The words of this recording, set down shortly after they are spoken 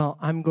Well,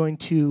 I'm going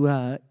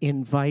to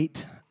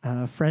invite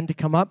a friend to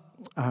come up,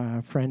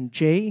 friend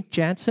Jay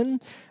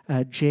Janzen.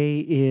 Jay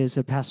is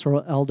a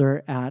pastoral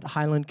elder at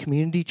Highland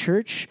Community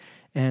Church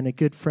and a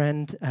good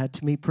friend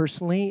to me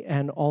personally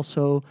and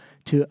also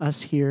to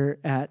us here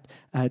at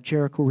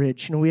Jericho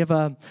Ridge. You know, we have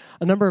a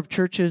number of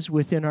churches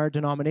within our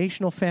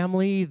denominational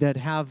family that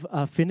have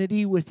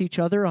affinity with each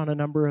other on a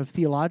number of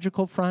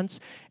theological fronts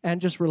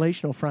and just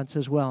relational fronts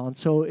as well. And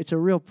so it's a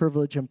real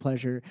privilege and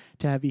pleasure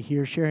to have you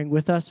here sharing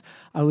with us.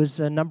 I was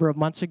a number of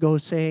months ago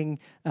saying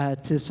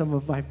to some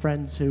of my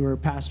friends who are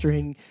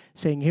pastoring,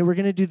 saying, hey, we're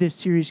going to do this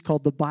series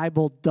called The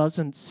Bible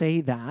Doesn't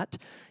Say That.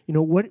 You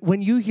know,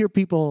 when you hear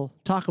people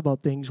talk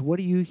about things, what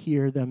do you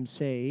hear them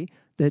say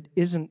that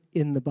isn't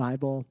in the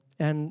Bible?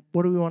 And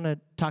what do we want to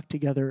talk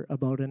together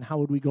about, and how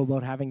would we go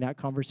about having that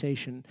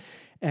conversation?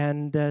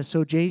 And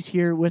so Jay's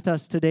here with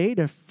us today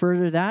to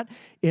further that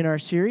in our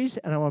series,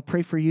 and I want to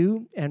pray for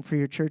you and for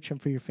your church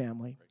and for your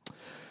family.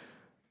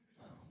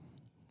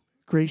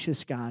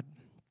 Gracious God,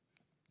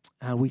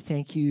 we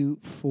thank you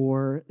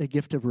for the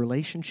gift of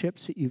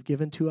relationships that you've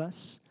given to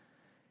us.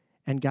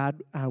 And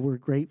God, we're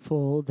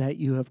grateful that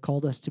you have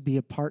called us to be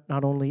a part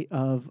not only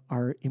of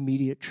our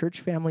immediate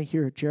church family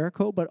here at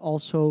Jericho, but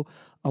also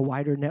a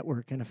wider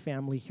network and a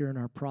family here in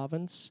our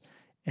province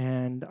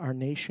and our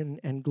nation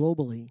and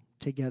globally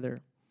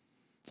together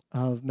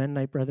of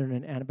Mennonite Brethren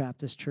and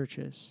Anabaptist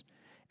churches.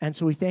 And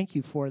so we thank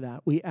you for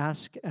that. We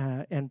ask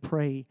and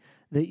pray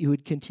that you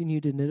would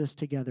continue to knit us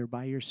together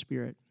by your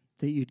Spirit,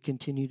 that you'd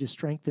continue to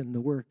strengthen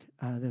the work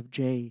of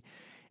Jay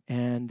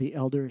and the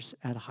elders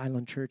at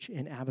Highland Church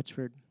in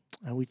Abbotsford.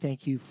 We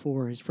thank you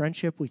for his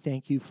friendship. We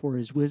thank you for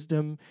his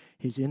wisdom,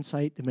 his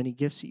insight, the many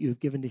gifts that you have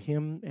given to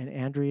him and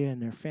Andrea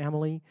and their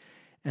family.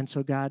 And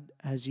so, God,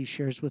 as he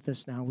shares with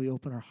us now, we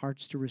open our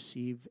hearts to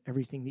receive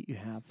everything that you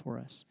have for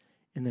us.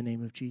 In the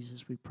name of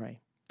Jesus, we pray.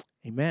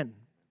 Amen.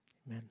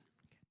 Amen.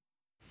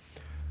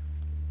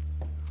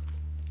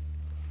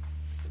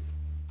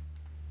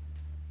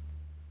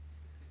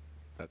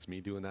 That's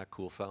me doing that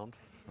cool sound?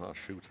 Oh,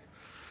 shoot.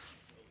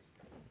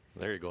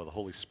 There you go, the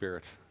Holy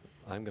Spirit.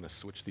 I'm going to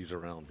switch these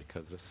around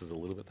because this is a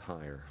little bit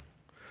higher.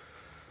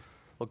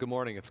 Well, good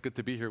morning. It's good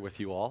to be here with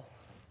you all.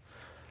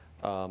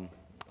 My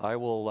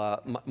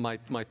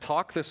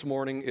talk this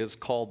morning is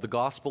called The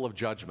Gospel of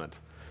Judgment.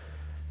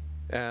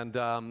 And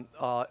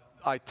about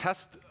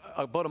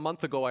a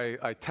month ago,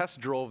 I test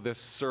drove this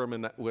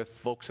sermon with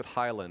folks at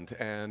Highland,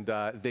 and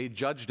they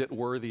judged it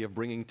worthy of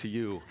bringing to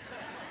you.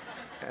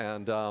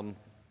 And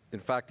in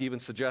fact, even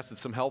suggested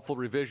some helpful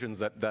revisions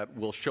that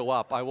will show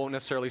up. I won't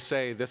necessarily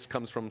say this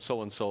comes from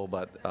so-and-so,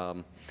 but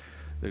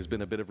there's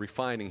been a bit of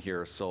refining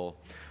here. So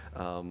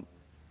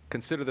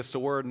consider this a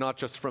word not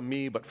just from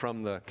me, but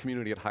from the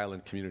community at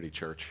Highland Community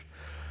Church.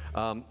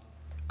 I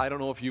don't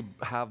know if you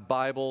have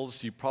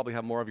Bibles. You probably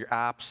have more of your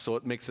apps, so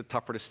it makes it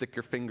tougher to stick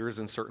your fingers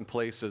in certain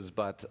places.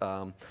 But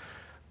a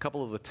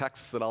couple of the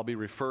texts that I'll be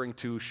referring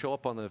to show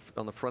up on the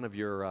front of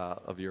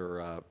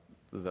the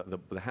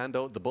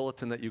handout, the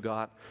bulletin that you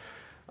got.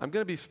 I'm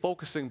going to be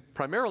focusing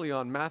primarily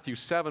on Matthew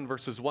 7,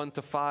 verses 1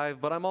 to 5,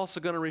 but I'm also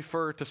going to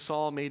refer to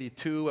Psalm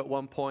 82 at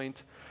one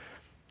point.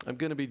 I'm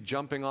going to be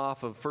jumping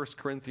off of 1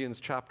 Corinthians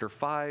chapter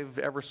 5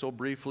 ever so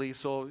briefly,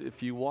 so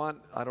if you want,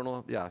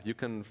 you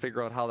can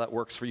figure out how that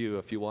works for you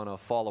if you want to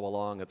follow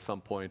along at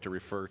some point to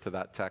refer to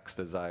that text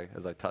as I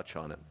touch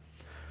on it.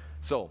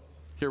 So,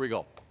 here we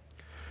go.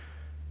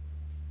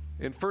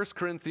 In 1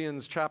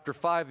 Corinthians chapter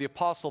 5, the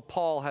Apostle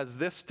Paul has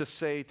this to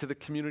say to the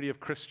community of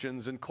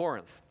Christians in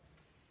Corinth.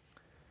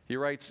 He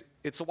writes,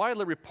 "It's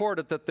widely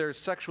reported that there's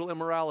sexual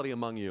immorality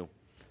among you,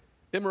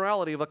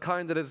 immorality of a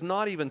kind that is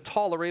not even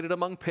tolerated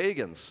among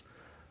pagans.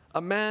 A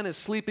man is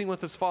sleeping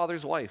with his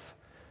father's wife,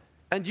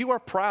 and you are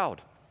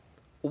proud.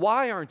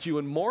 Why aren't you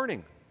in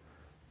mourning?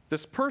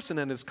 This person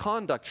and his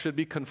conduct should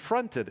be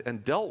confronted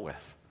and dealt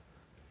with.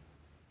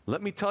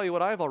 Let me tell you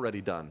what I've already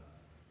done.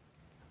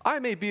 I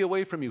may be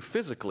away from you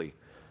physically,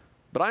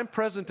 but I'm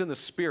present in the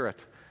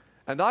Spirit,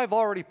 and I've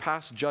already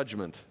passed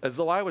judgment, as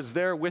though I was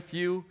there with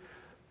you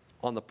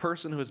on the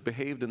person who has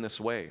behaved in this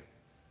way.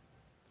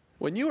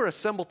 When you are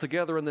assembled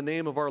together in the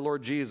name of our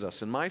Lord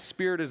Jesus, and my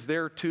spirit is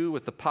there too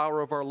with the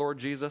power of our Lord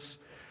Jesus,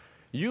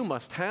 you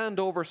must hand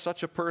over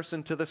such a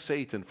person to the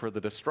Satan for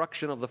the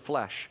destruction of the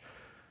flesh,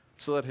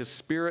 so that his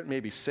spirit may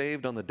be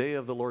saved on the day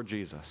of the Lord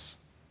Jesus."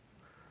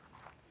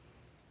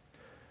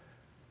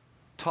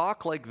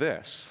 Talk like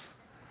this,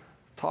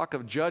 talk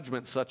of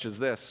judgment such as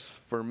this,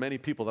 for many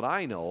people that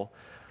I know,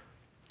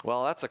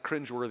 well, that's a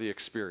cringeworthy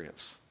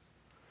experience.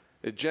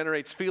 It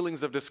generates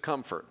feelings of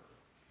discomfort.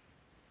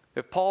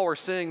 If Paul were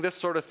saying this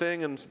sort of thing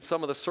in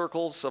some of the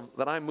circles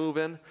that I move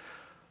in,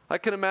 I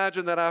can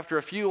imagine that after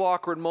a few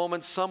awkward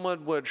moments,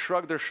 someone would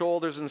shrug their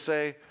shoulders and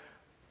say,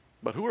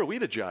 "But who are we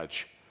to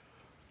judge?"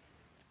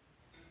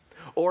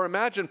 Or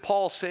imagine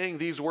Paul saying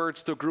these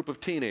words to a group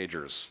of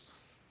teenagers.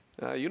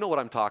 You know what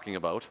I'm talking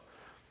about.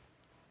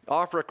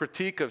 Offer a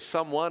critique of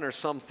someone or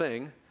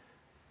something,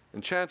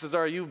 and chances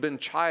are you've been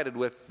chided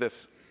with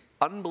this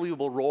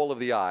unbelievable roll of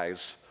the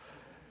eyes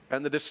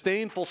and the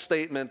disdainful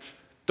statement,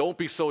 "Don't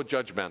be so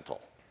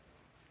judgmental."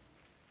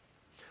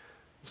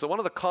 So one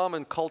of the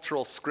common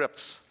cultural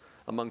scripts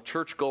among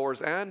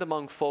churchgoers and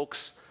among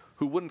folks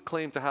who wouldn't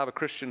claim to have a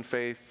Christian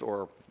faith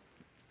or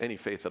any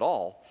faith at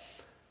all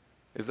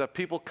is that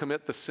people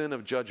commit the sin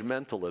of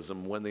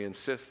judgmentalism when they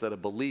insist that a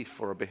belief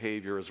or a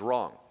behavior is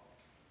wrong.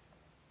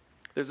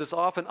 There's this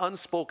often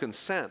unspoken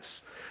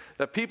sense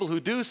that people who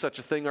do such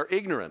a thing are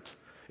ignorant,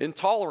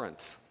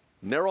 intolerant,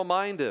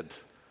 narrow-minded,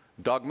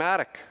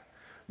 dogmatic,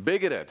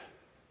 bigoted.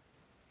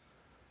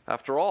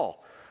 After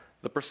all,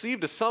 the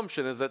perceived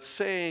assumption is that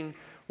saying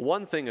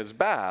one thing is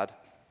bad,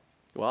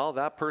 well,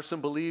 that person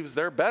believes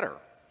they're better.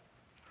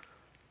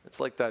 It's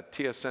like that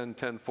TSN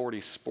 1040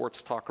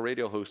 sports talk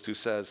radio host who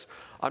says,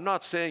 "I'm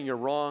not saying you're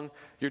wrong,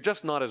 you're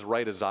just not as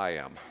right as I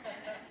am."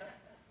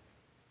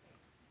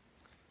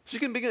 So you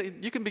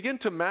can begin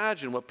to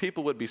imagine what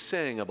people would be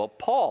saying about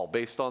Paul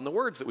based on the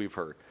words that we've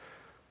heard.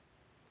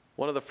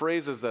 One of the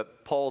phrases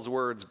that Paul's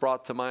words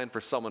brought to mind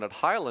for someone at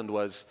Highland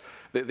was,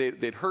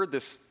 they'd heard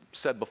this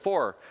said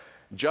before,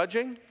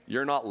 "Judging,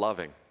 you're not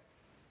loving."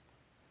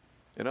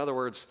 In other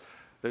words,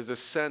 there's a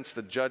sense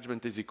that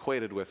judgment is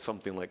equated with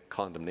something like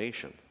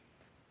condemnation,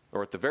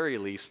 or at the very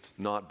least,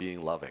 not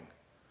being loving.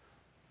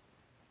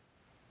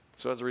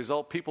 So as a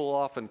result, people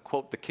often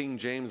quote the King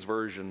James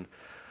Version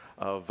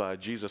of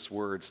Jesus'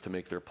 words to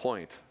make their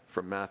point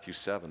from Matthew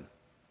 7.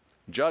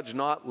 "Judge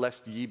not,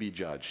 lest ye be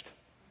judged."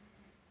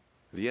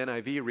 The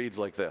NIV reads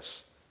like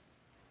this: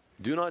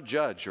 "Do not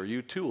judge, or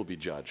you too will be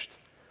judged.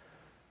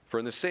 For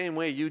in the same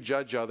way you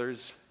judge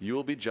others, you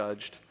will be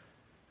judged,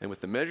 and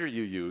with the measure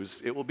you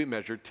use, it will be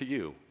measured to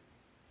you.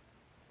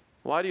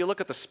 Why do you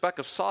look at the speck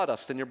of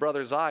sawdust in your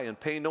brother's eye and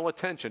pay no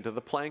attention to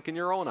the plank in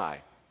your own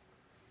eye?"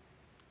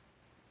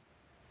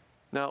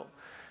 Now,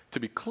 to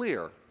be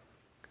clear,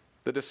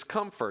 the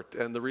discomfort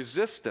and the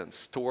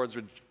resistance towards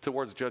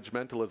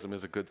judgmentalism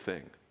is a good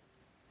thing.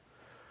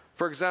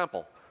 For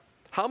example,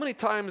 how many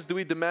times do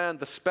we demand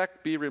the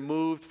speck be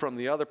removed from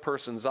the other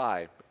person's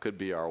eye? Could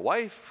be our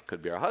wife,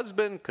 could be our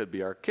husband, could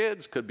be our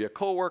kids, could be a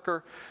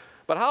coworker.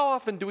 But how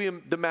often do we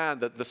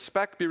demand that the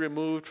speck be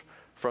removed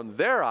from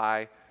their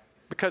eye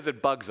because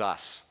it bugs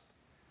us?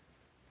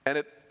 And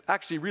it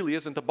actually really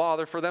isn't a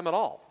bother for them at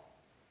all.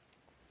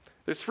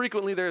 There's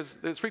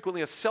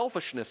frequently a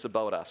selfishness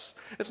about us.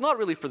 It's not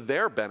really for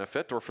their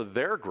benefit or for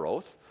their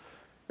growth.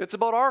 It's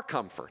about our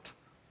comfort.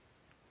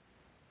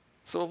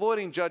 So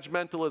avoiding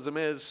judgmentalism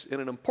is, in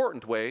an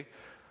important way,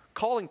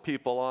 calling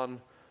people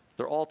on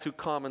their all too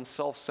common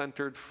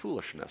self-centered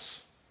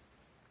foolishness.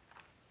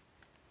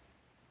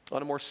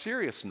 On a more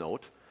serious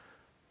note,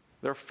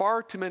 there are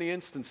far too many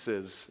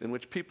instances in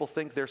which people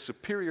think they're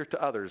superior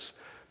to others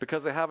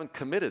because they haven't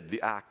committed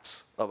the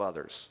acts of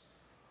others.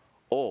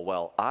 "Oh,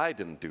 well, I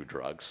didn't do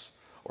drugs,"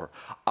 or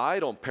 "I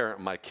don't parent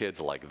my kids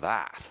like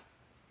that."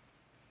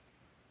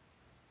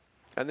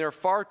 And there are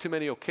far too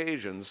many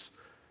occasions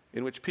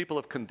in which people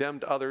have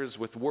condemned others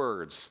with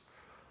words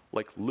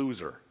like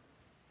loser,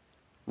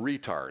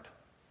 retard,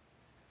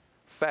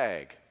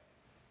 fag,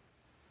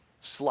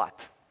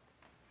 slut,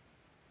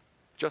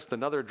 just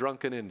another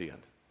drunken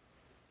Indian,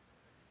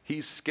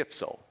 he's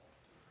schizo.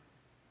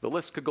 The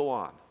list could go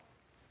on.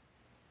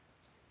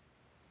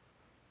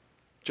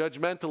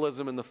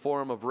 Judgmentalism in the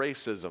form of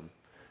racism,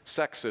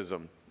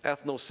 sexism,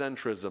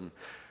 ethnocentrism,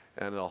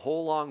 and a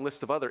whole long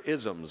list of other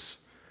isms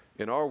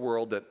in our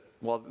world that,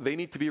 well, they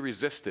need to be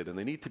resisted and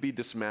they need to be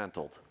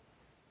dismantled.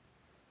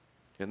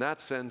 In that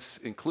sense,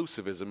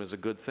 inclusivism is a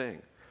good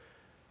thing.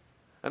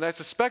 And I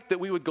suspect that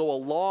we would go a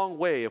long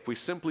way if we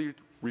simply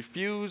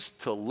refused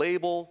to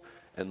label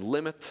and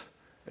limit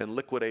and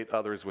liquidate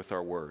others with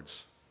our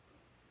words.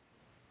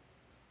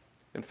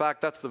 In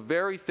fact, that's the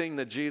very thing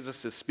that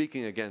Jesus is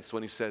speaking against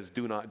when he says,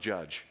 "Do not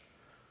judge."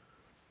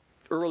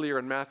 Earlier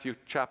in Matthew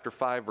chapter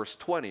 5, verse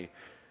 20,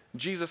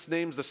 Jesus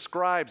names the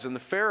scribes and the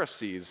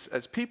Pharisees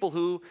as people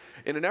who,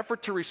 in an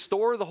effort to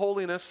restore the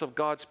holiness of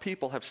God's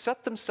people, have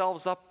set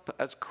themselves up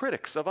as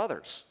critics of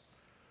others.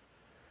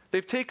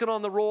 They've taken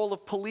on the role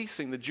of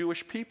policing the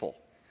Jewish people.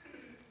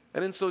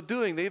 And in so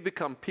doing, they've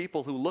become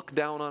people who look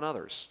down on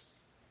others.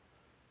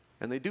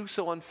 And they do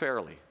so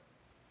unfairly.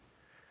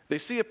 They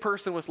see a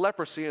person with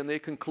leprosy and they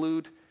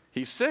conclude,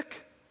 he's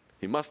sick,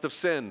 he must have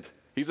sinned,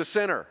 he's a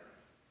sinner.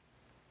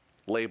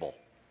 Label.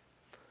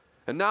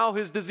 And now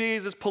his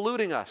disease is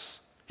polluting us.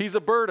 He's a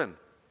burden.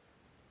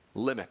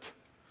 Limit.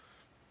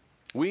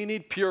 We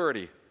need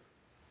purity.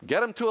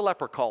 Get him to a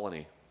leper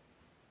colony.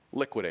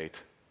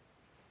 Liquidate.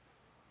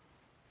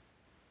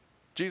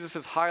 Jesus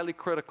is highly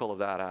critical of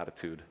that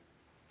attitude,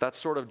 that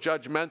sort of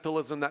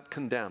judgmentalism that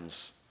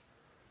condemns.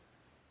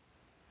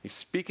 He's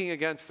speaking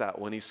against that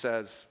when he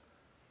says,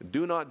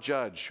 "Do not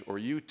judge, or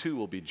you too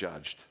will be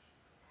judged.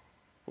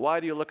 Why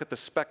do you look at the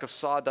speck of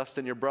sawdust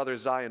in your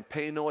brother's eye and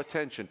pay no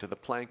attention to the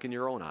plank in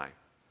your own eye?"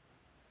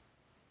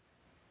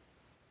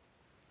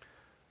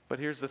 But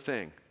here's the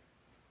thing.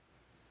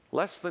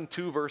 Less than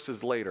 2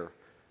 verses later,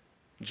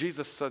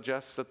 Jesus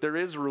suggests that there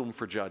is room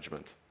for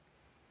judgment.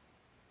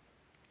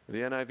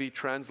 The NIV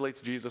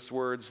translates Jesus'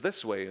 words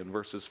this way in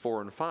verses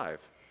 4 and 5.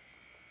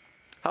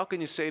 "How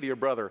can you say to your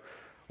brother,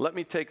 'Let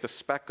me take the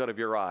speck out of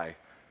your eye,'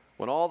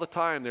 when all the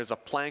time there's a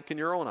plank in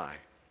your own eye?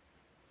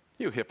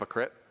 You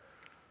hypocrite.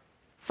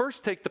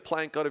 First take the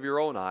plank out of your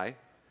own eye,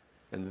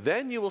 and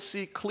then you will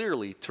see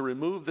clearly to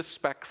remove the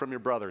speck from your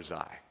brother's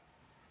eye.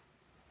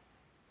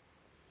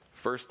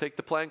 First take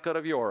the plank out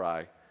of your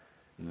eye,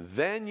 and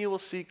then you will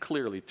see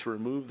clearly to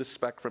remove the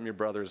speck from your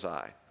brother's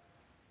eye.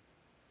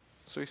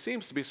 So he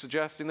seems to be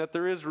suggesting that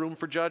there is room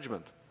for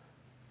judgment.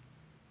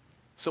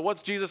 So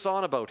what's Jesus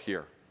on about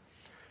here?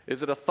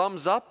 Is it a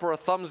thumbs up or a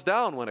thumbs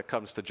down when it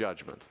comes to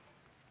judgment?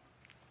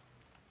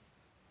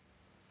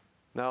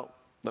 Now,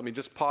 let me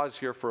just pause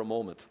here for a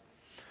moment.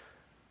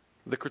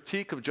 The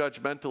critique of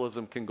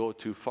judgmentalism can go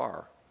too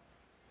far.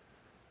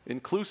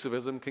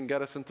 Inclusivism can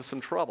get us into some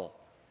trouble.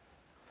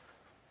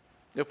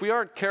 If we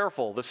aren't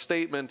careful, the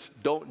statement,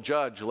 "Don't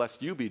judge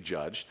lest you be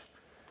judged,"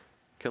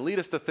 can lead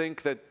us to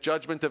think that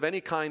judgment of any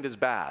kind is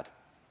bad.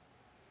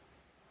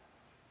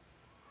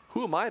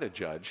 "Who am I to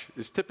judge?"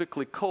 is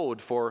typically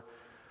code for,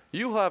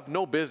 you have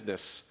no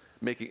business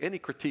making any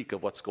critique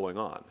of what's going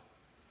on.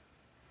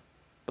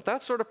 But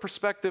that sort of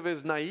perspective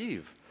is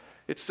naive.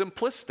 It's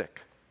simplistic.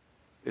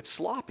 It's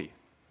sloppy.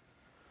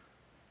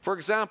 For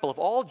example, if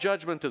all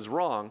judgment is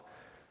wrong,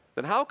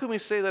 then how can we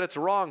say that it's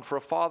wrong for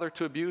a father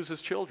to abuse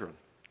his children?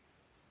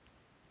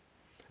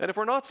 And if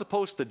we're not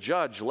supposed to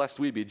judge lest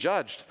we be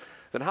judged,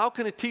 then how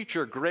can a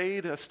teacher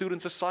grade a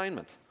student's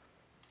assignment?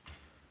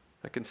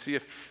 I can see a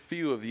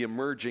few of the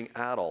emerging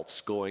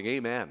adults going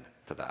amen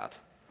to that.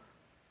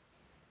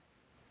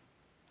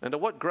 And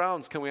on what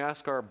grounds can we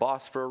ask our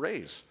boss for a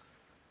raise?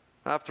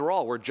 After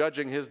all, we're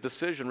judging his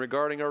decision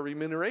regarding our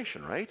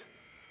remuneration, right?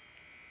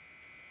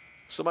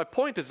 So my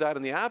point is that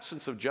in the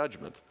absence of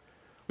judgment,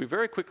 we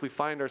very quickly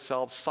find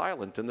ourselves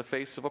silent in the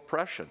face of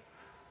oppression,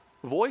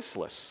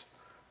 voiceless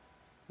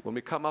when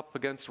we come up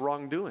against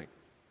wrongdoing.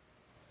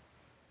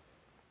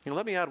 And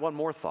let me add one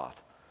more thought.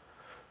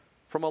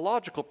 From a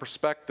logical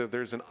perspective,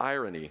 there's an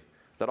irony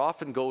that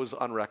often goes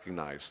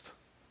unrecognized.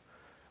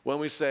 When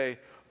we say,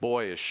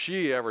 "Boy, is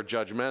she ever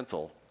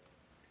judgmental,"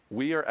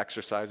 we are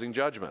exercising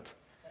judgment.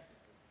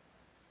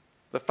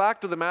 The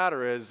fact of the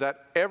matter is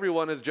that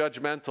everyone is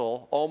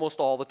judgmental almost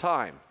all the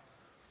time.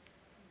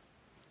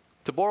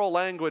 To borrow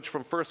language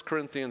from 1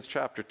 Corinthians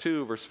chapter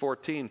 2, verse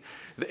 14,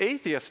 the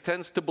atheist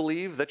tends to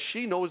believe that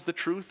she knows the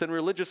truth and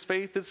religious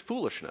faith is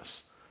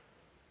foolishness.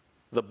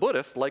 The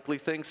Buddhist likely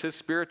thinks his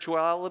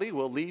spirituality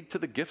will lead to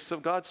the gifts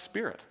of God's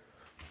Spirit.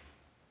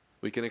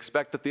 We can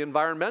expect that the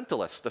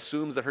environmentalist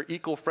assumes that her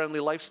eco-friendly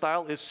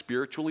lifestyle is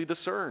spiritually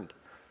discerned.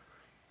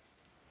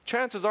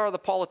 Chances are the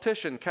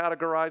politician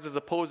categorizes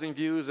opposing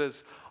views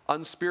as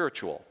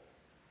unspiritual.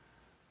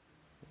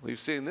 We've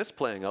seen this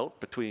playing out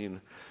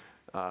between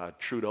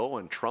Trudeau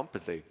and Trump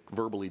as they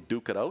verbally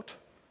duke it out.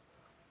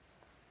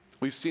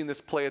 We've seen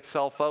this play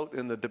itself out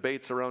in the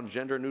debates around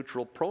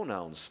gender-neutral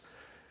pronouns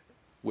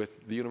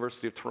with the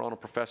University of Toronto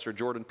professor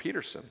Jordan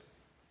Peterson.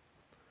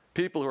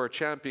 People who are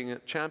championing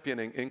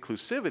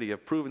inclusivity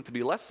have proven to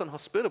be less than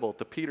hospitable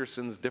to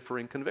Peterson's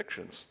differing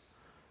convictions.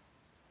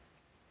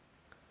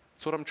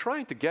 So what I'm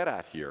trying to get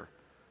at here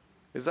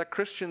is that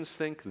Christians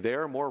think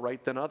they're more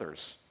right than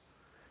others.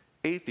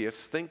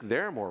 Atheists think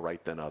they're more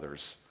right than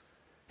others.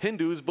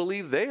 Hindus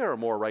believe they are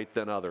more right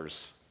than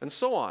others, and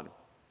so on.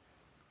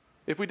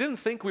 If we didn't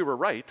think we were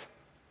right,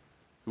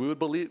 we would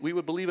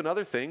believe in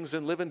other things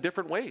and live in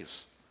different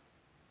ways.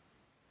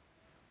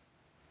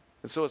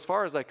 And so as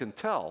far as I can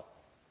tell,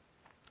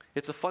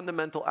 it's a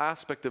fundamental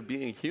aspect of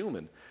being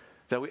human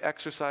that we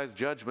exercise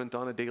judgment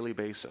on a daily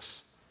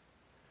basis.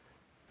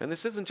 And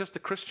this isn't just a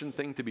Christian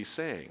thing to be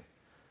saying.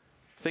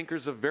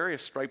 Thinkers of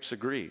various stripes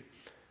agree.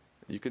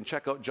 You can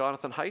check out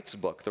Jonathan Haidt's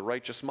book, The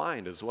Righteous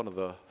Mind, as one of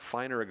the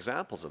finer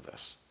examples of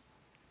this.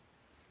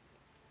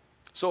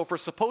 So if we're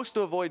supposed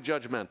to avoid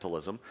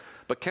judgmentalism,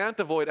 but can't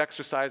avoid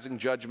exercising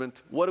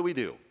judgment, what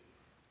do?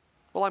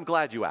 Well, I'm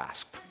glad you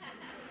asked.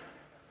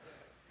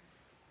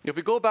 If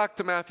we go back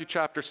to Matthew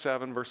chapter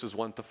 7, verses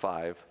 1 to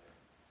 5,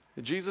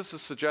 Jesus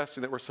is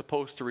suggesting that we're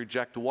supposed to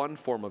reject one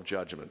form of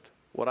judgment,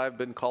 what I've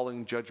been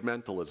calling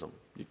judgmentalism.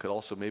 You could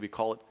also maybe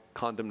call it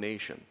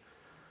condemnation.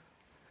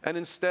 And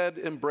instead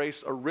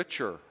embrace a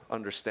richer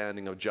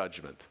understanding of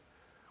judgment.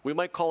 We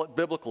might call it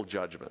biblical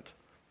judgment,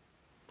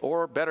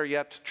 or better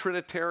yet,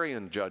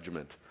 Trinitarian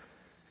judgment.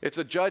 It's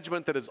a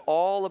judgment that is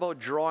all about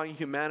drawing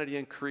humanity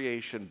and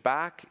creation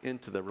back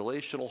into the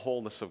relational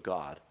wholeness of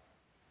God.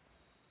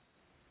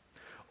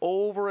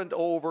 Over and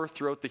over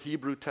throughout the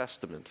Hebrew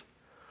Testament,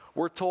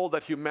 we're told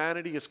that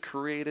humanity is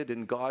created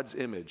in God's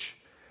image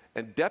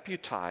and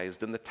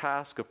deputized in the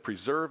task of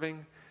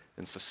preserving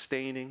and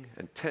sustaining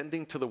and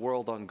tending to the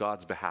world on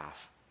God's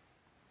behalf.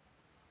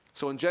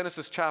 So in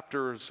Genesis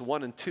chapters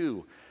 1 and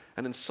 2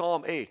 and in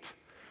Psalm 8,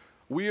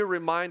 we are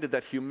reminded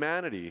that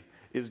humanity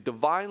is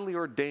divinely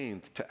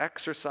ordained to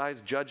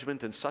exercise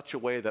judgment in such a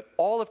way that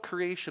all of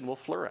creation will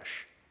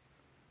flourish.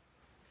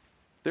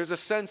 There's a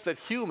sense that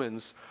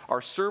humans are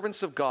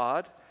servants of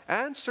God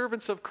and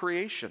servants of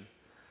creation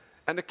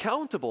and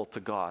accountable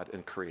to God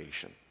and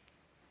creation.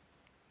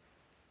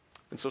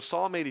 And so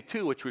Psalm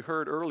 82, which we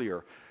heard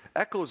earlier,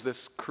 echoes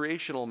this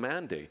creational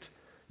mandate.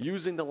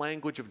 using the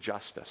language of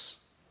justice.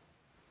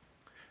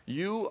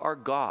 You are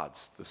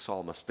God's, the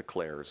psalmist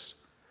declares,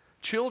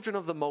 children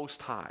of the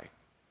Most High.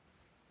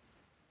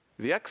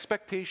 The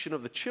expectation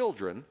of the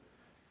children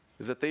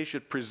is that they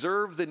should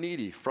preserve the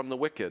needy from the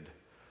wicked,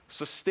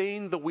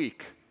 sustain the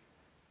weak,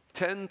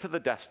 tend to the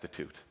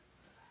destitute.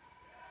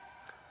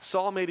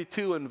 Psalm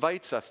 82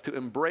 invites us to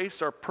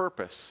embrace our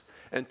purpose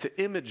and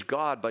to image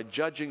God by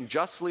judging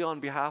justly on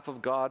behalf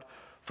of God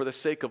for the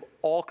sake of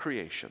all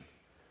creation.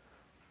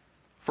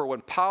 For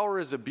when power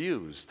is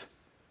abused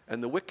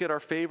and the wicked are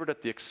favored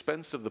at the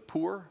expense of the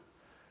poor,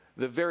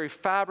 the very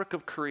fabric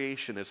of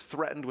creation is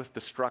threatened with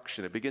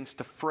destruction. It begins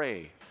to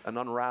fray and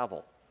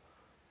unravel.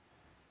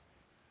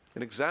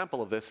 An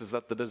example of this is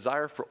that the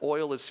desire for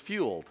oil is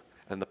fueled,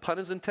 and the pun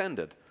is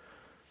intended,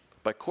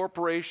 by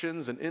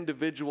corporations and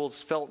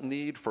individuals' felt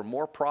need for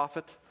more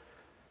profit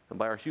and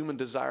by our human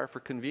desire for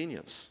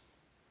convenience.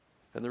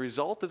 And the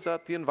result is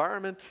that the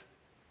environment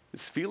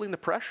is feeling the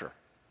pressure.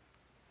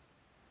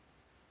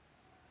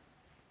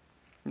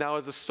 Now,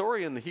 as the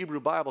story in the Hebrew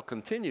Bible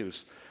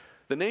continues,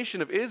 the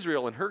nation of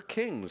Israel and her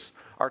kings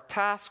are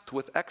tasked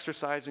with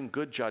exercising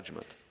good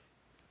judgment.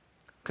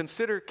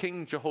 Consider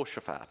King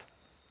Jehoshaphat.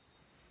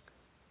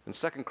 In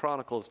 2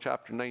 Chronicles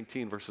chapter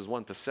 19, verses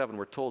 1 to 7,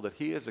 we're told that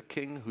he is a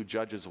king who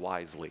judges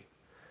wisely.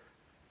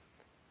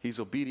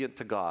 He's obedient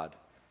to God.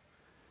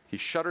 He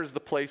shutters the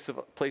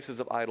places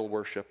of idol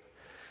worship,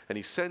 and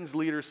he sends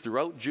leaders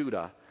throughout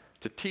Judah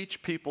to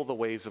teach people the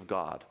ways of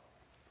God.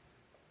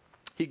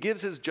 He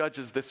gives his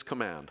judges this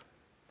command: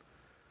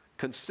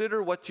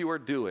 consider what you are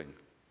doing,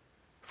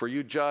 for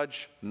you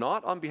judge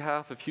not on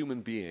behalf of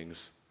human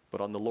beings,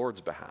 but on the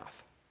Lord's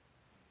behalf.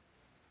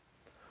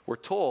 We're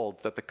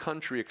told that the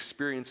country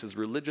experiences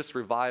religious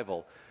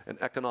revival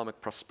and economic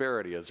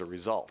prosperity as a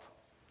result.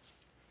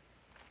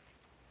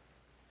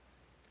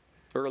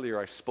 Earlier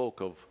I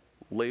spoke of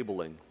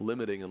labeling,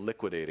 limiting, and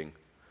liquidating.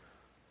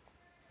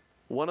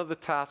 One of the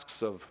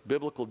tasks of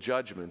biblical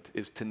judgment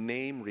is to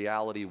name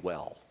reality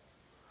well.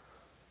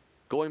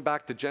 Going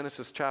back to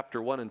Genesis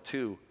chapter 1 and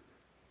 2,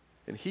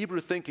 in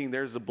Hebrew thinking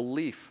there's a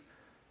belief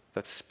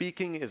that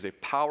speaking is a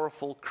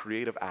powerful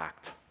creative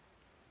act.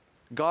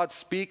 God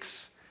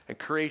speaks and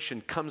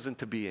creation comes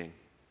into being.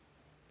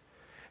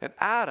 And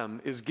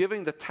Adam is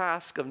giving the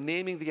task of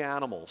naming the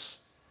animals,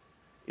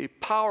 a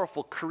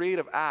powerful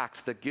creative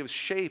act that gives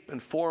shape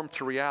and form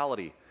to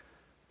reality,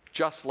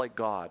 just like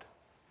God.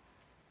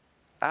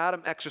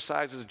 Adam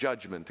exercises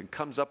judgment and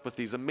comes up with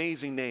these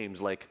amazing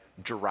names like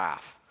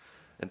giraffe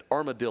and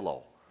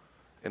armadillo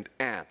and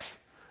ant.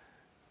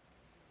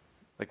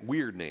 Like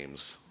weird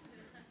names,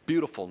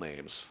 beautiful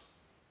names.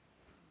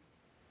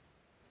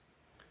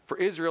 For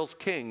Israel's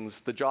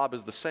kings, the job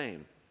is the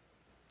same.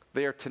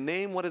 They are to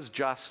name what is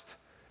just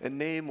and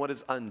name what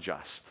is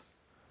unjust.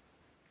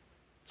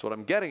 So what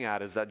I'm getting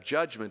at is that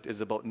judgment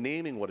is about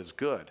naming what is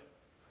good.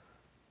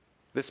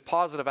 This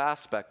positive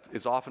aspect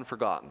is often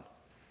forgotten,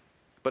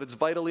 but it's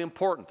vitally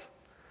important.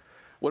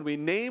 When we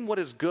name what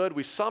is good,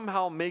 we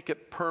somehow make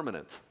it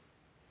permanent.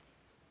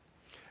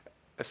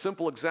 A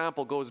simple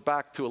example goes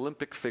back to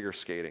Olympic figure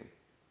skating.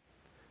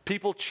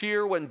 People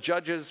cheer when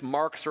judges'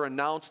 marks are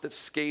announced at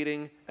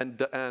skating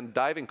and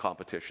diving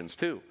competitions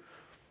too.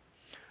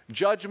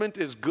 Judgment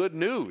is good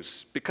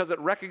news because it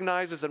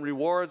recognizes and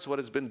rewards what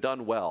has been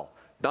done well.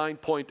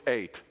 9.8,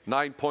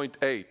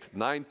 9.8,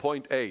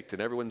 9.8,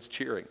 and everyone's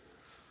cheering.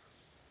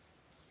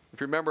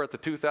 If you remember at the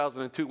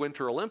 2002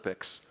 Winter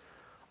Olympics,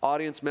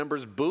 audience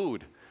members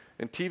booed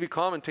and TV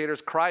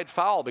commentators cried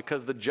foul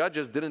because the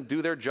judges didn't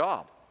do their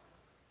job.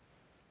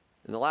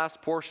 In the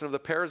last portion of the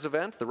pairs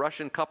event, the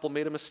Russian couple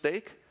made a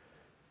mistake.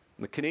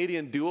 The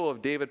Canadian duo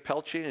of David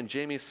Pelche and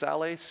Jamie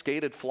Salé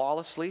skated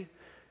flawlessly,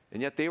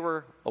 and yet they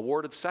were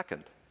awarded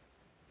second.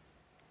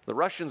 The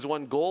Russians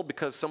won gold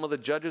because some of the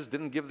judges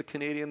didn't give the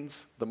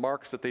Canadians the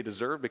marks that they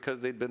deserved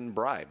because they'd been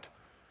bribed.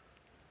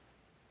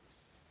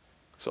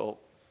 So,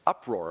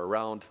 uproar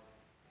around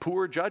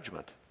poor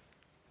judgment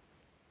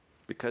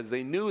because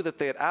they knew that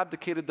they had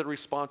abdicated the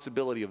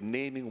responsibility of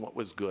naming what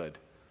was good.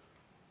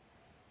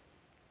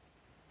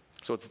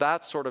 So it's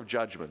that sort of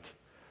judgment,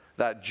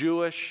 that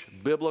Jewish,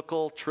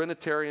 biblical,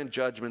 Trinitarian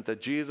judgment that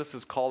Jesus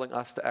is calling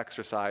us to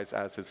exercise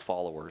as his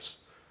followers.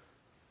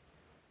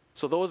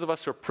 So those of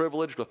us who are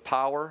privileged with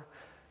power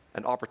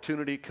and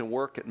opportunity can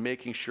work at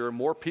making sure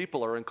more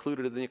people are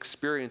included in the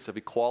experience of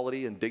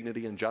equality and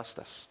dignity and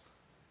justice.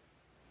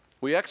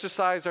 We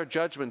exercise our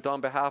judgment on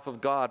behalf of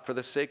God for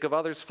the sake of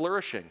others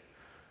flourishing.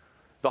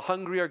 The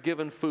hungry are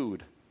given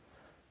food.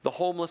 The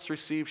homeless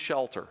receive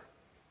shelter.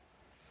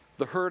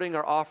 The hurting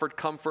are offered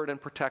comfort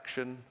and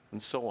protection,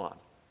 and so on.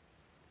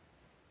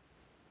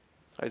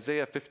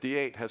 Isaiah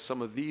 58 has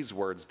some of these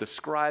words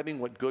describing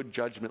what good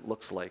judgment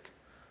looks like.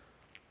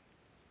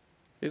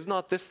 Is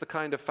not this the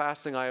kind of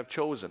fasting I have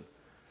chosen?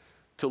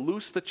 To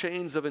loose the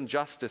chains of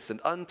injustice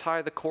and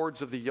untie the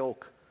cords of the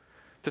yoke,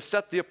 to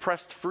set the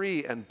oppressed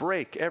free and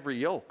break every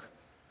yoke.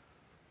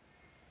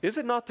 Is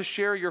it not to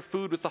share your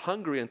food with the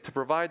hungry and to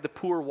provide the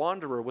poor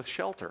wanderer with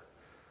shelter?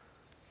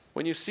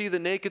 When you see the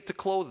naked, to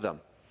clothe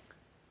them,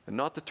 and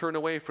not to turn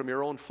away from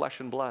your own flesh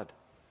and blood.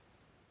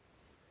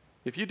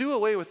 If you do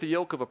away with the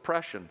yoke of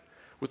oppression,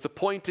 with the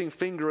pointing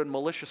finger and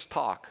malicious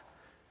talk,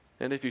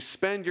 and if you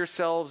spend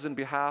yourselves in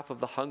behalf of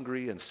the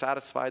hungry and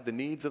satisfy the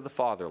needs of the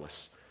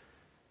fatherless,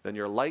 then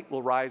your light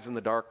will rise in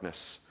the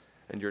darkness,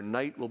 and your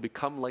night will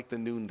become like the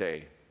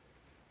noonday.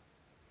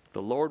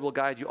 The Lord will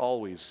guide you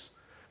always.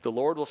 The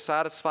Lord will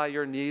satisfy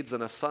your needs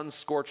in a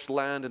sun-scorched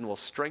land and will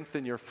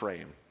strengthen your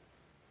frame.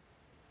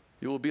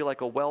 You will be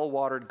like a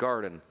well-watered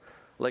garden,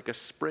 like a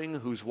spring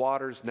whose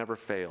waters never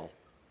fail.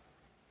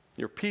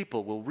 Your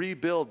people will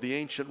rebuild the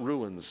ancient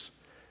ruins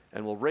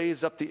and will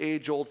raise up the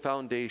age-old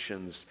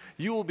foundations.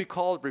 You will be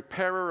called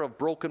repairer of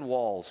broken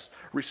walls,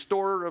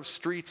 restorer of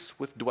streets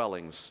with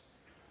dwellings.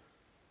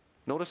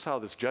 Notice how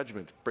this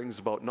judgment brings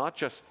about not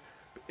just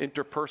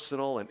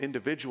interpersonal and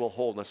individual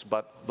wholeness,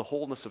 but the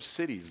wholeness of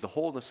cities, the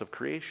wholeness of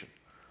creation.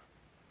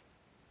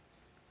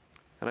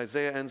 And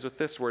Isaiah ends with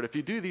this word: if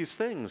you do these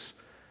things,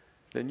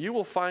 then you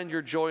will find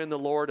your joy in the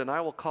Lord, and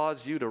I will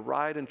cause you to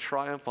ride in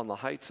triumph on the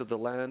heights of the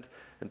land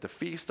and to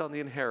feast on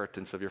the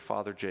inheritance of your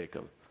father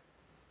Jacob.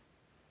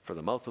 For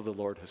the mouth of the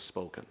Lord has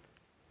spoken.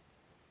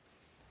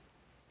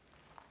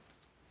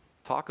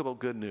 Talk about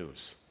good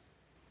news.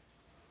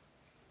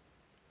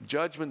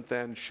 Judgment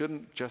then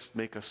shouldn't just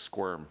make us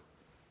squirm.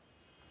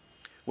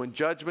 When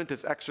judgment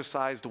is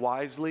exercised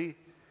wisely,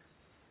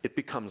 it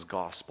becomes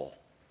gospel.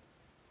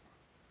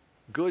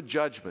 Good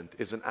judgment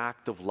is an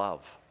act of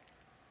love.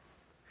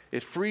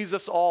 It frees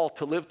us all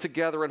to live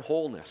together in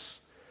wholeness.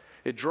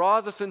 It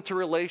draws us into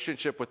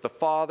relationship with the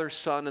Father,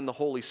 Son, and the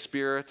Holy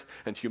Spirit,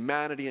 and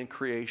humanity and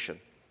creation.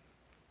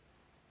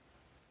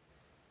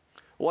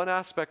 One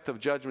aspect of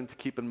judgment to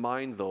keep in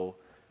mind, though,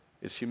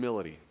 is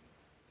humility.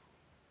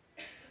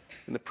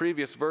 In the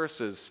previous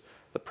verses,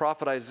 the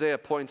prophet Isaiah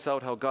points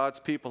out how God's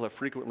people have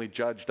frequently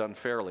judged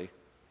unfairly.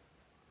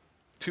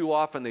 Too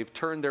often they've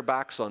turned their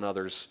backs on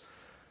others.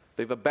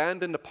 They've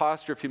abandoned a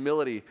posture of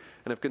humility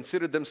and have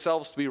considered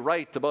themselves to be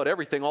right about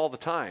everything all the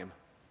time.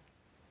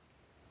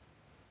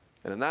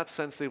 And in that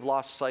sense, they've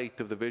lost sight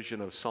of the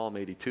vision of Psalm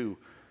 82,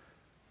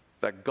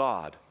 that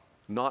God,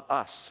 not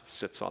us,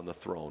 sits on the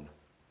throne.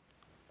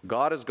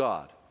 God is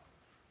God,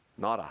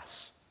 not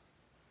us.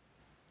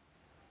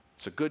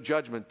 So good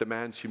judgment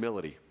demands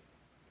humility.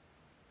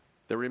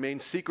 There remain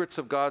secrets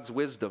of God's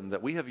wisdom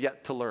that we have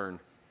yet to learn.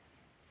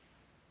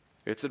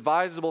 It's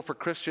advisable for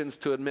Christians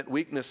to admit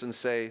weakness and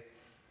say,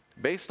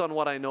 based on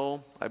what I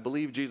know, I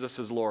believe Jesus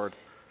is Lord.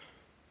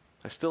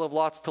 I still have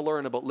lots to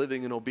learn about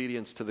living in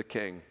obedience to the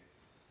King.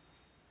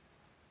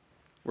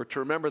 We're to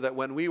remember that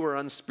when we were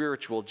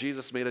unspiritual,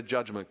 Jesus made a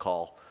judgment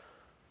call.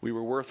 We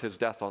were worth his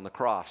death on the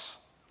cross.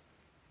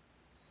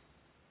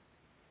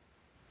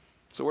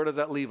 So where does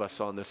that leave us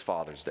on this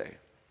Father's Day?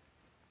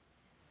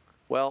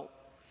 Well,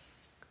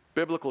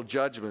 biblical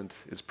judgment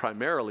is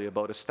primarily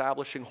about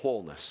establishing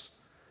wholeness,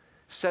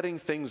 setting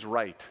things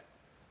right,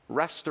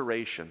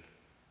 restoration,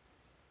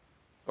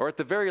 or at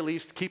the very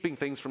least, keeping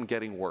things from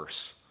getting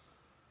worse.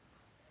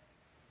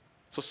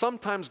 So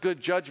sometimes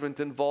good judgment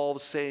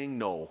involves saying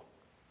no.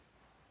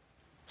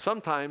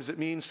 Sometimes it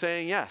means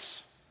saying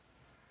yes.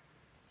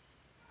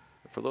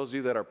 For those of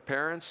you that are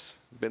parents,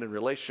 been in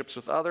relationships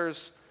with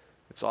others,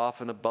 it's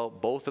often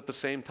about both at the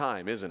same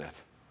time, isn't it?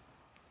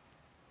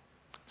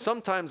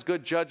 Sometimes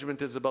good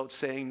judgment is about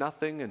saying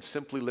nothing and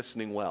simply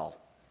listening well.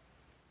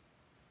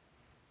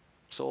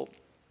 So,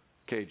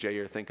 okay, Jay,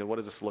 you're thinking, what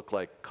does this look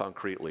like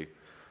concretely?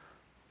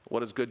 What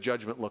does good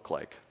judgment look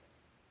like?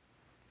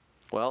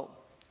 Well,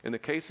 in the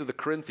case of the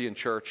Corinthian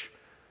church,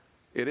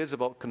 it is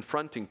about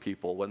confronting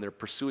people when they're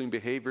pursuing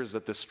behaviors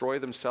that destroy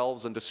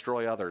themselves and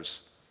destroy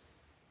others.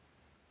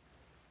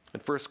 In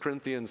 1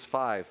 Corinthians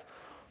 5,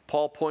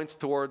 Paul points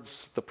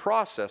towards the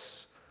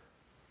process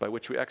by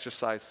which we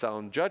exercise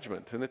sound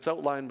judgment, and it's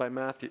outlined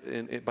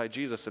by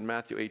Jesus in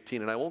Matthew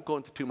 18, and I won't go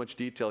into too much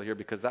detail here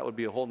because that would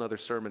be a whole other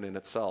sermon in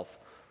itself.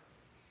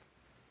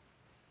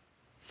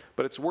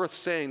 But it's worth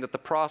saying that the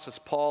process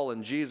Paul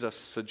and Jesus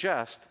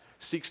suggest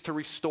seeks to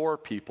restore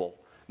people,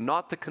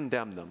 not to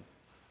condemn them.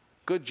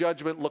 Good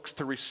judgment looks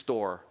to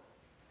restore.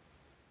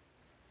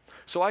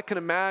 So I can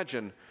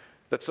imagine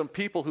that some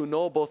people who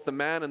know both the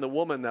man and the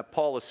woman that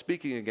Paul is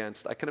speaking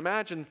against, I can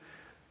imagine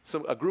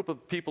a group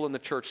of people in the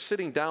church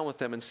sitting down with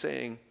them and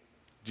saying,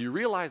 do you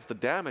realize the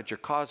damage you're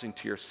causing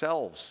to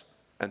yourselves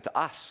and to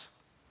us?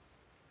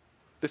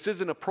 This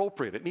isn't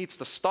appropriate. It needs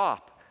to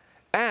stop.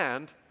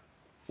 And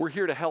we're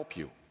here to help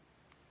you.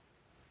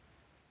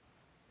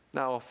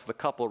 Now, if the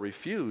couple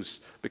refuse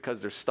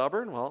because they're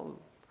stubborn, well,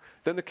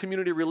 then the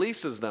community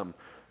releases them.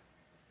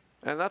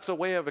 And that's a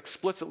way of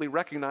explicitly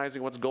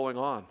recognizing what's going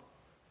on.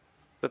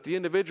 That the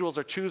individuals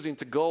are choosing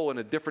to go in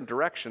a different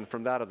direction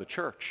from that of the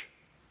church.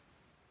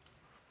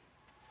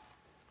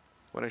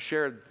 When I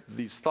shared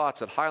these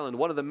thoughts at Highland,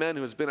 one of the men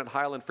who has been at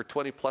Highland for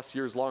 20 plus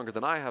years longer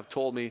than I have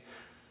told me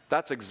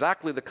that's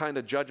exactly the kind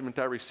of judgment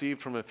I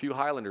received from a few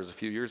Highlanders a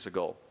few years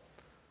ago.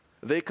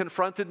 They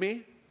confronted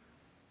me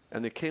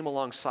and they came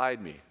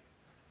alongside me,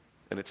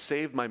 and it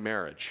saved my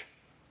marriage.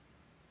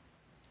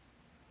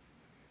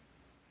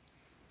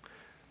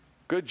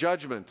 Good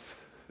judgment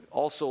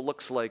also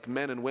looks like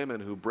men and women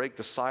who break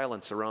the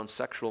silence around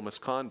sexual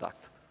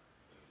misconduct.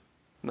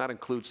 And that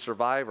includes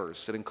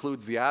survivors. It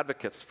includes the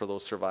advocates for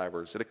those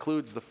survivors. It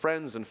includes the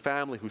friends and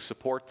family who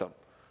support them.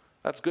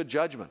 That's good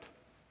judgment.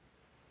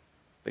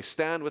 They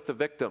stand with the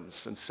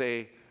victims and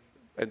say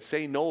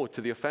no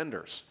to the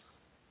offenders.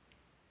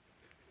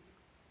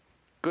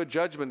 Good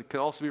judgment can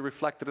also be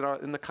reflected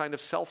in the kind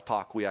of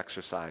self-talk we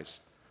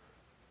exercise.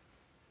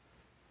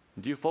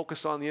 Do you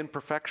focus on the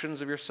imperfections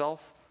of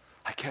yourself?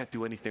 I can't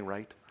do anything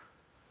right.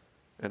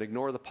 And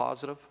ignore the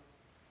positive?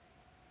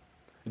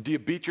 Do you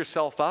beat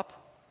yourself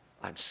up?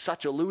 I'm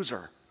such a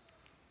loser.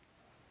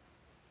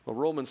 Well,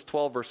 Romans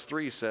 12 verse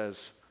 3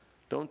 says,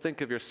 don't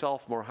think of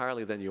yourself more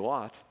highly than you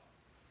ought,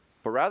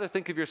 but rather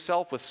think of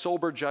yourself with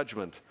sober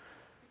judgment,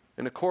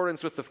 in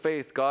accordance with the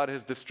faith God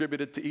has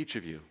distributed to each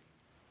of you.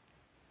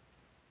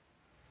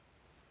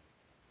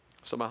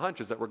 So my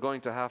hunch is that we're going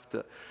to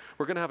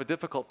have a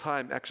difficult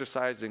time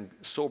exercising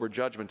sober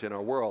judgment in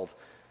our world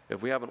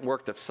if we haven't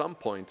worked at some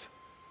point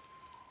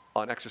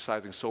on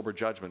exercising sober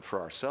judgment for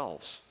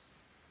ourselves.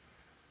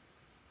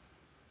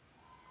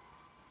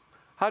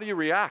 How do you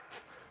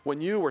react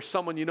when you or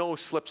someone you know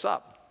slips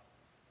up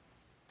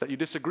that you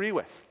disagree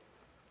with?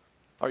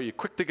 Are you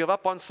quick to give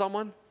up on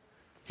someone?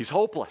 He's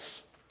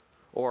hopeless.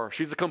 Or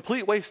she's a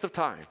complete waste of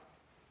time.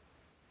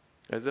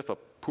 As if a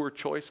poor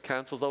choice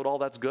cancels out all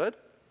that's good?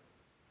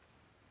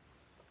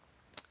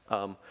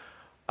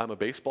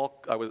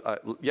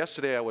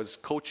 Yesterday I was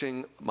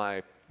coaching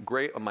my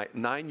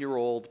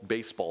 9-year-old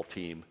baseball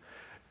team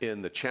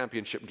in the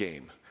championship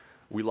game.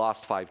 We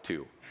lost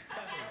 5-2.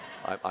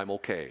 I'm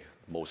okay,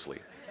 mostly.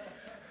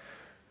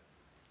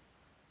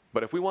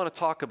 But if we want to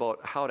talk about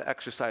how to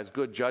exercise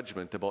good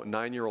judgment about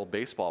 9-year-old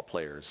baseball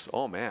players,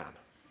 oh man.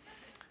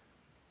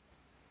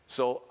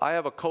 So I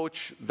have a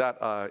coach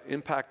that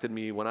impacted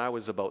me when I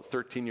was about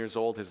 13 years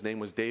old. His name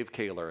was Dave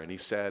Kaler, and he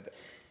said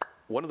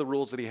one of the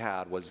rules that he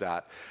had was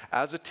that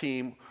as a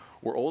team,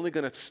 we're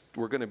going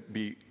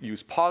to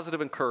use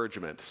positive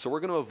encouragement. So we're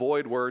going to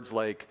avoid words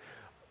like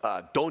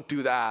don't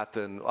do that,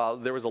 and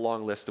there was a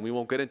long list, and we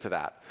won't get into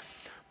that.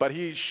 But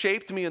he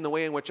shaped me in the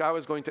way in which I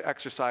was going to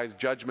exercise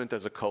judgment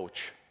as a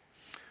coach.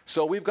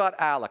 So we've got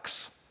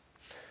Alex.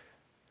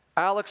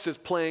 Alex is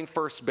playing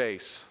first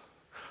base.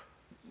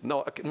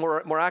 No,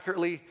 more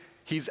accurately,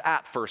 he's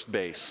at first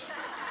base.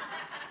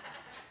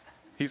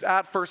 He's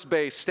at first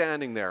base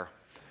standing there.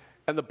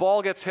 And the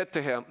ball gets hit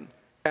to him,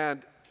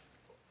 and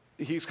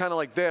he's kind of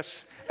like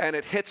this, and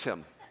it hits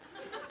him.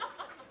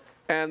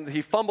 And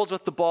he fumbles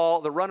with the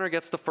ball. The runner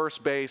gets to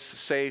first base,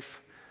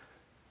 safe.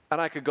 And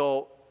I could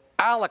go,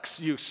 Alex,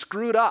 you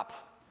screwed up.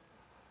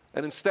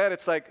 And instead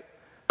it's like,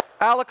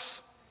 Alex,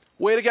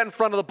 way to get in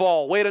front of the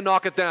ball. Way to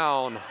knock it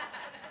down.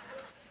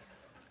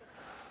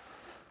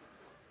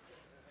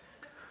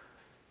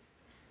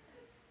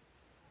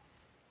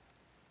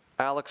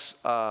 Alex,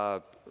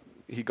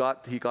 he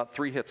got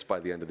 3 hits by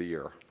the end of the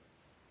year.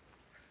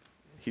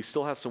 He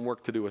still has some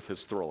work to do with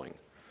his throwing.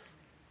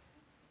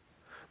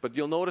 But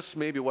you'll notice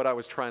maybe what I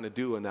was trying to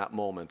do in that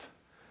moment.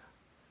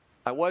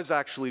 I was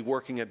actually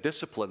working at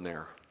discipline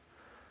there.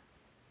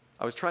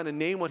 I was trying to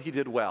name what he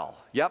did well.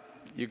 Yep,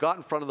 you got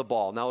in front of the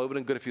ball. Now, it would have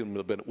been good if he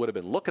would have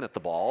been looking at the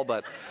ball,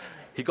 but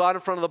he got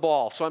in front of the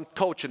ball, so I'm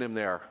coaching him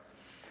there.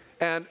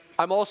 And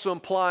I'm also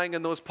implying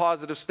in those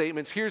positive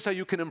statements, here's how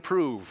you can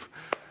improve.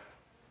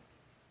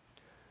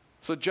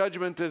 So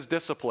judgment is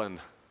discipline.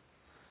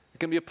 It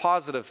can be a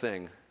positive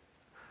thing.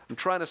 I'm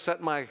trying to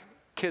set my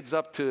kids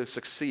up to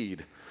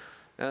succeed.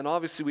 And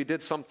obviously we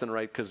did something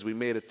right because we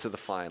made it to the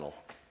final.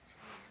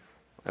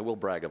 I will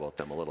brag about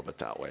them a little bit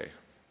that way.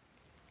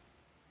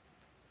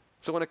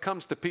 So when it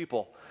comes to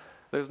people,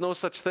 there's no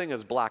such thing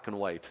as black and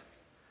white.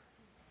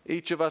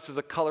 Each of us is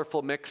a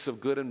colorful mix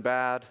of good and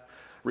bad,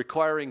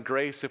 requiring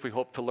grace if we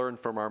hope to learn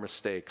from our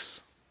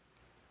mistakes.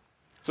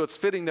 So it's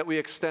fitting that we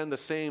extend the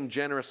same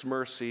generous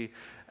mercy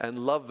and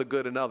love the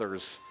good in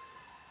others,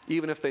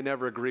 even if they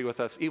never agree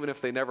with us, even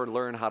if they never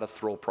learn how to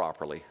throw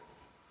properly.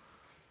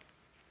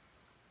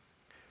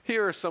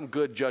 Here are some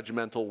good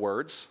judgmental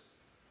words.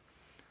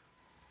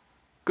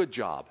 Good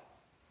job.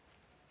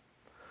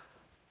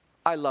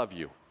 I love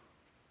you.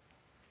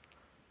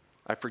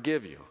 I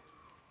forgive you.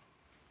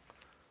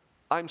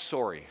 I'm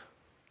sorry.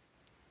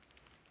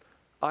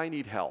 I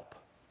need help.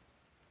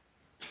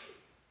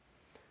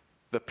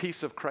 The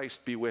peace of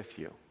Christ be with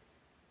you.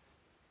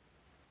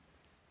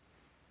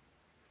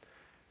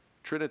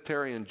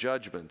 Trinitarian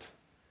judgment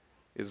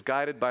is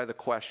guided by the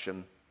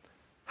question,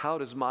 how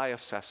does my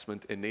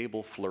assessment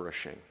enable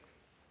flourishing?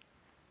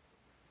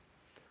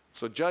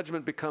 So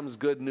judgment becomes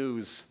good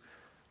news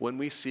when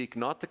we seek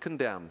not to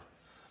condemn,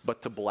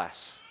 but to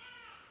bless,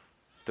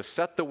 to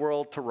set the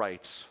world to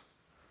rights,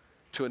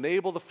 to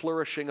enable the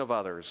flourishing of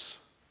others.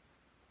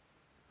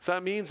 So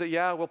that means that,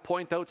 we'll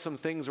point out some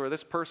things where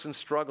this person's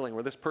struggling,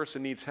 where this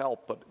person needs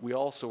help, but we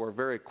also are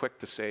very quick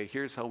to say,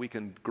 here's how we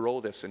can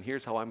grow this, and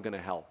here's how I'm going to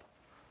help.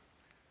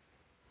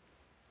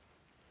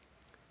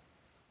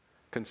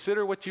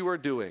 Consider what you are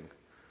doing,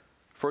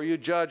 For you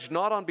judge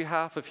not on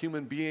behalf of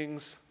human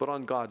beings, but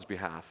on God's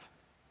behalf.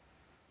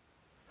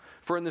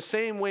 For in the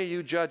same way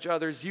you judge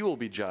others, you will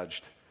be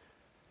judged.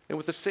 And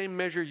with the same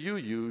measure you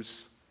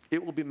use,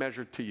 it will be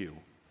measured to you.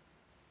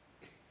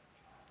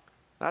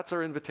 That's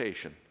our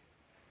invitation.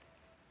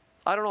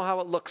 I don't know how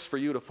it looks for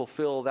you to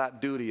fulfill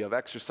that duty of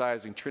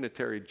exercising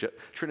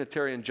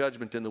Trinitarian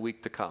judgment in the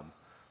week to come.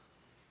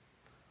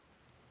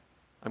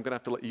 I'm going to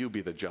have to let you be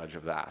the judge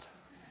of that.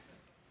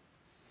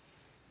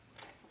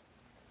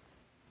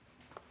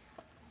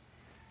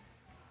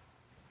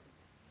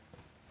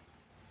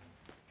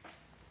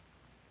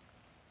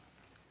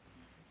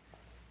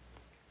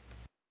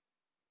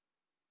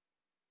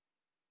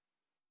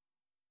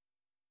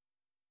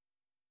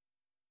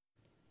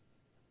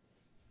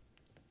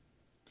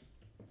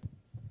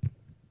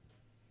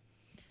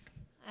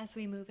 As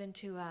we move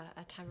into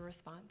a time of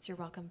response, you're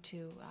welcome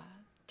to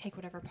take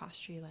whatever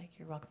posture you like.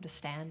 You're welcome to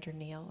stand or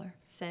kneel or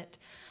sit,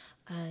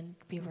 and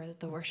be where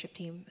the worship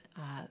team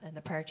and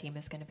the prayer team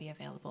is going to be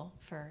available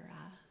for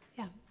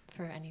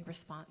any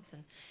response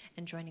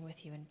and joining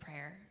with you in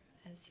prayer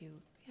as you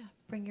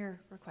bring your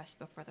request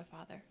before the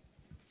Father.